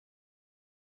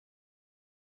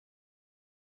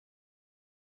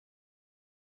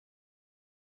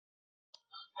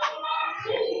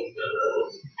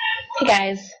Hey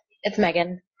guys, it's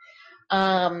Megan.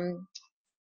 Um,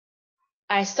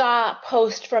 I saw a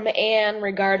post from Anne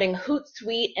regarding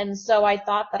HootSuite, and so I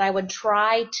thought that I would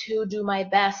try to do my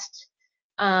best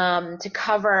to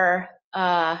cover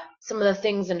some of the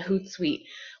things in HootSuite.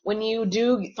 When you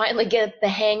do finally get the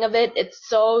hang of it, it's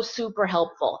so super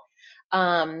helpful.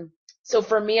 Um, so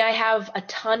for me, I have a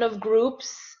ton of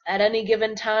groups at any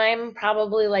given time,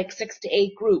 probably like 6 to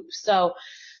 8 groups. So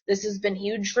this has been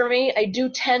huge for me. I do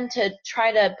tend to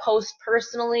try to post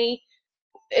personally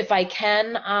if I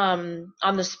can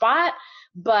on the spot,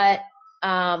 but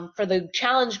for the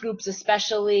challenge groups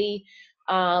especially,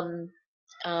 um,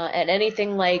 and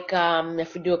anything like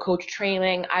if we do a coach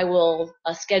training, I will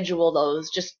schedule those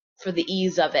just for the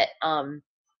ease of it.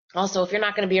 Also, if you're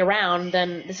not going to be around,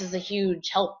 then this is a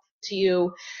huge help to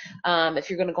you if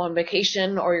you're going to go on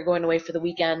vacation or you're going away for the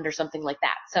weekend or something like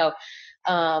that. So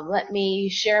let me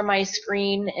share my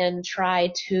screen and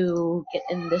try to get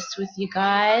in this with you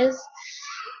guys.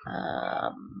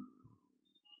 Um,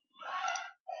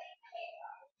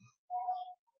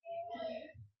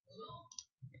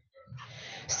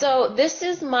 so this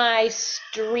is my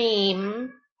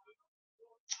stream,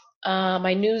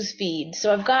 my news feed.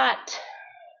 So I've got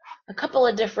a couple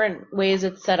of different ways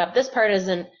it's set up. This part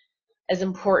isn't as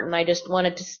important. I just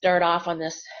wanted to start off on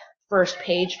this first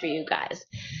page for you guys.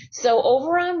 So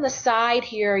over on the side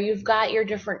here, you've got your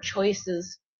different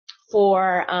choices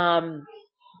for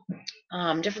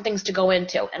different things to go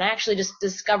into. And I actually just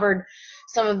discovered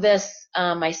some of this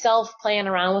myself playing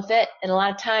around with it. And a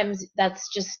lot of times that's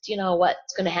just,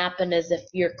 what's going to happen is if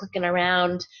you're clicking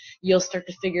around, you'll start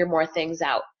to figure more things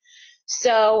out.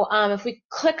 So if we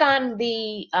click on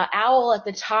the owl at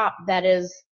the top, that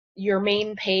is your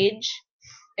main page,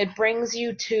 it brings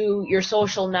you to your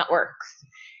social networks.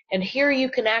 And here you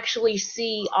can actually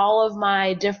see all of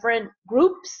my different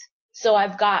groups. So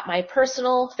I've got my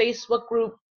personal Facebook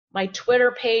group, my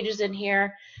Twitter page is in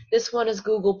here. This one is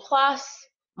Google+,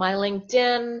 my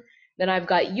LinkedIn. Then I've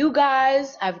got you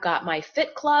guys. I've got my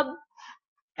Fit Club.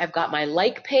 I've got my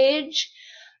like page.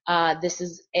 This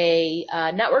is a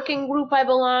networking group I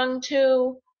belong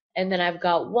to. And then I've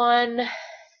got 1,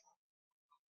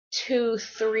 2,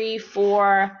 3,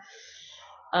 4,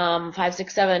 5,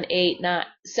 6, 7, 8,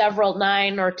 several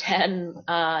 9 or 10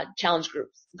 challenge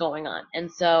groups going on. And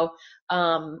so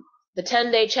the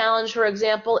 10-day challenge, for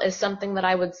example, is something that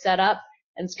I would set up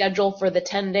and schedule for the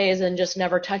 10 days and just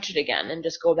never touch it again and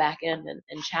just go back in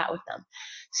and chat with them.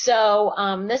 So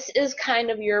this is kind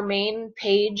of your main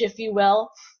page, if you will.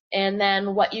 And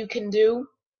then what you can do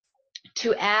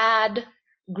to add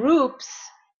groups,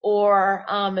 or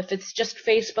if it's just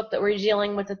Facebook that we're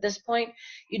dealing with at this point,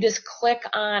 you just click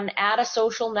on add a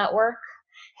social network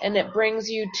and it brings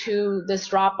you to this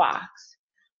drop box.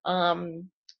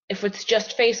 If it's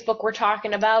just Facebook we're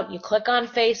talking about, you click on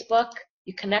Facebook,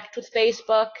 you connect with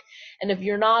Facebook, and if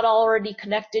you're not already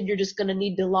connected, you're just going to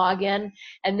need to log in,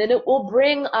 and then it will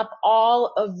bring up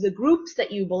all of the groups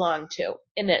that you belong to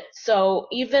in it. So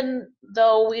even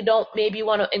though we don't maybe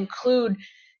want to include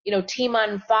Team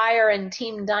on Fire and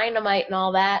Team Dynamite and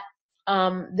all that,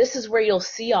 this is where you'll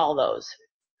see all those.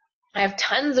 I have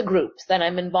tons of groups that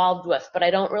I'm involved with, but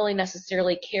I don't really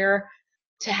necessarily care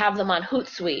to have them on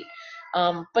HootSuite.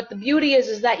 But the beauty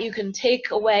is that you can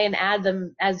take away and add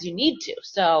them as you need to.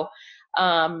 So,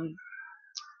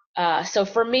 so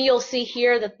for me, you'll see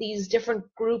here that these different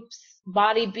groups,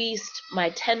 Body Beast, my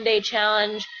 10-day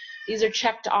challenge, these are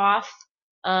checked off.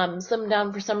 Slim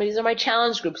down for some of these are my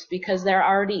challenge groups because they're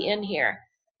already in here.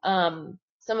 Some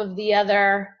of the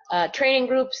other training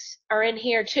groups are in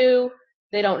here too.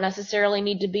 They don't necessarily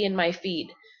need to be in my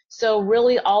feed. So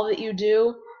really all that you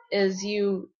do is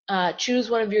you choose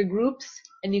one of your groups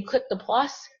and you click the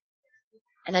plus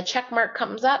and a check mark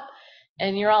comes up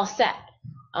and you're all set.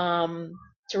 To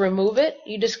remove it,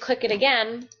 you just click it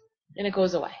again and it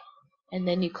goes away. And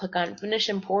then you click on finish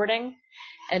importing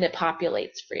and it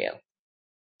populates for you.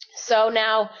 So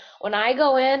now when I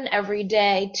go in every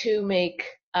day to make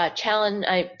a challenge,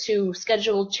 to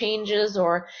schedule changes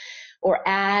or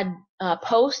add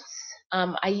posts,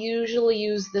 I usually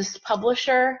use this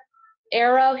publisher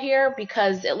arrow here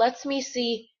because it lets me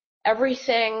see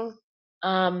everything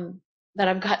that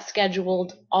I've got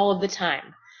scheduled all of the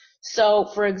time. So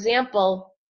for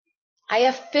example, I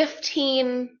have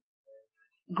 15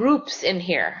 groups in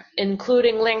here,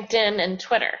 including LinkedIn and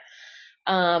Twitter.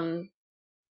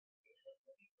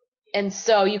 And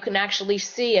so you can actually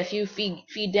see if you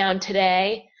feed down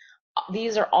today,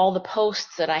 these are all the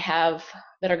posts that I have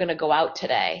that are going to go out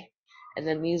today. And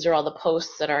then these are all the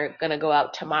posts that are going to go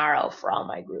out tomorrow for all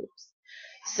my groups.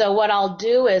 So what I'll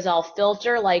do is I'll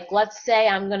filter, like let's say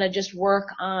I'm going to just work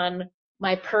on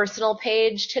my personal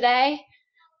page today.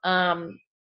 I'm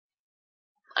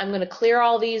going to clear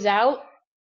all these out,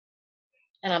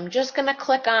 and I'm just going to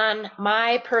click on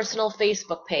my personal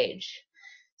Facebook page.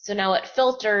 So now it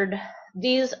filtered.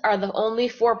 These are the only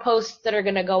 4 posts that are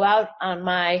going to go out on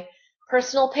my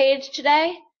personal page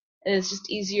today. And it's just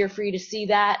easier for you to see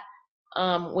that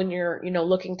when you're,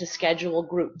 looking to schedule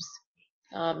groups.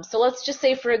 So let's just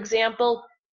say, for example,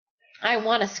 I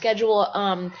want to schedule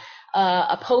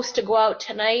a post to go out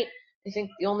tonight. I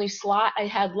think the only slot I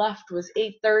had left was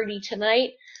 8:30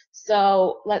 tonight.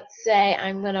 So let's say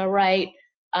I'm going to write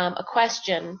a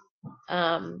question.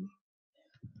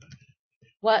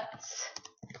 What's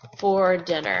for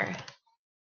dinner?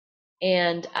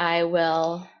 And I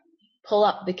will pull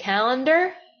up the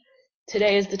calendar.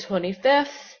 Today is the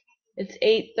 25th. It's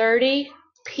 8:30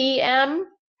 p.m.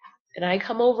 And I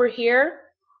come over here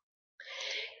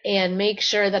and make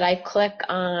sure that I click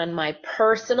on my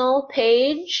personal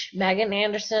page, Megan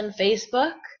Anderson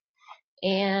Facebook,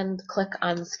 and click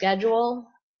on schedule,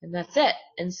 and that's it.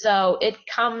 And so it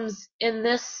comes in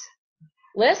this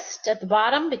list at the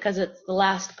bottom because it's the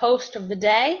last post of the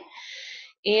day,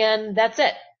 and that's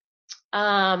it.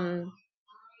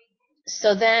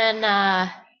 So then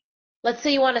let's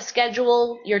say you want to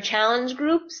schedule your challenge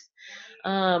groups.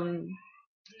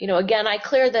 Again, I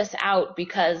clear this out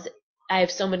because I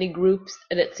have so many groups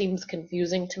and it seems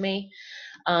confusing to me.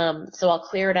 So I'll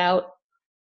clear it out,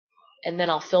 and then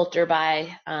I'll filter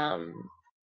by,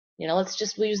 we'll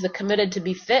use the committed to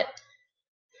be fit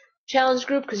challenge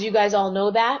group because you guys all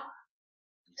know that.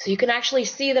 So you can actually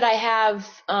see that I have,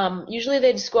 usually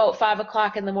they just go out 5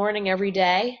 o'clock in the morning every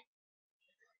day.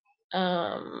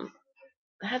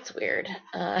 That's weird.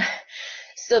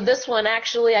 So this one,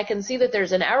 actually, I can see that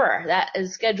there's an error. That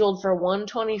is scheduled for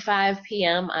 1:25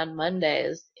 p.m. on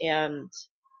Mondays, and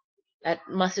that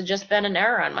must have just been an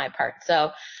error on my part.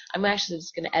 So I'm actually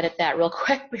just going to edit that real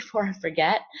quick before I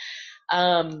forget.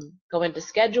 Go into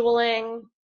scheduling.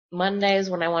 Mondays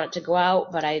when I want it to go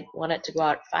out, but I want it to go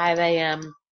out at 5 a.m.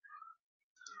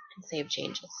 and save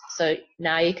changes. So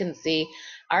now you can see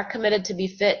our committed to be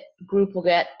fit group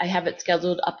I have it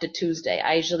scheduled up to Tuesday.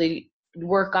 I usually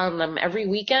work on them every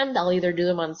weekend. I'll either do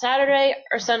them on Saturday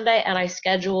or Sunday, and I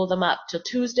schedule them up till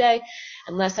Tuesday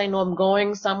unless I know I'm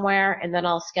going somewhere, and then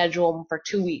I'll schedule them for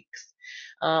 2 weeks.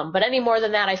 But any more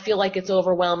than that, I feel like it's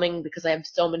overwhelming because I have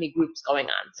so many groups going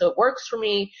on. So it works for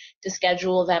me to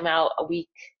schedule them out a week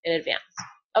in advance.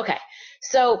 Okay,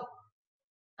 so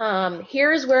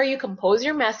here is where you compose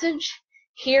your message.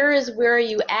 Here is where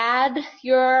you add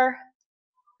your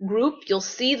group. You'll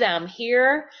see them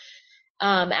here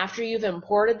after you've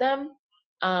imported them.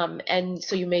 And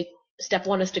so step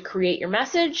 1 is to create your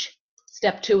message.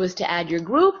 Step 2 is to add your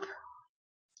group.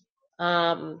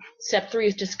 Step 3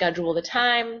 is to schedule the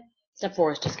time. Step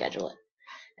 4 is to schedule it.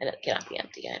 And it cannot be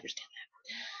empty, I understand that.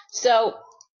 So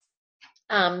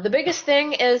the biggest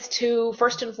thing is to,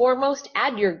 first and foremost,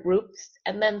 add your groups,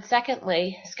 and then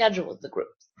secondly, schedule the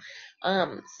groups.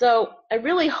 So I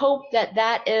really hope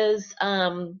that is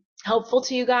helpful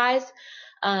to you guys.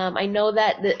 I know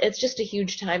that it's just a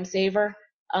huge time saver.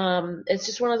 It's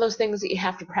just one of those things that you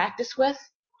have to practice with.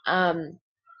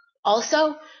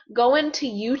 Also, go into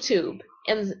YouTube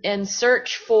and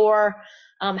search for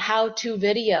how-to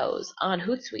videos on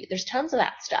HootSuite. There's tons of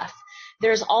that stuff.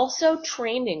 There's also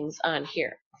trainings on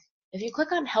here. If you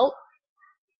click on Help,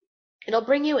 it'll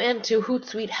bring you into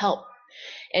HootSuite Help.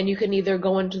 And you can either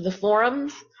go into the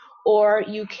forums or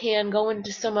you can go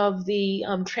into some of the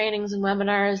trainings and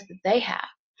webinars that they have.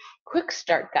 Quick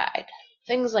Start Guide,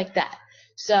 things like that.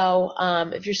 So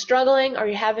if you're struggling or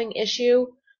you're having issue,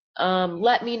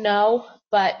 let me know.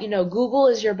 But Google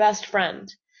is your best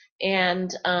friend,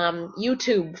 and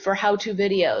YouTube for how-to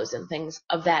videos and things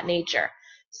of that nature.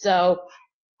 So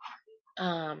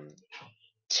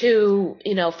to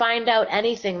find out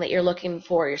anything that you're looking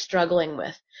for, you're struggling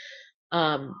with,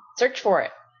 search for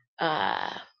it.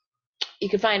 You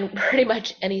can find pretty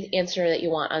much any answer that you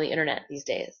want on the internet these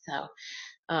days. So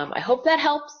I hope that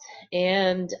helps,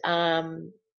 and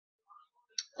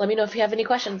let me know if you have any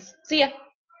questions. See ya.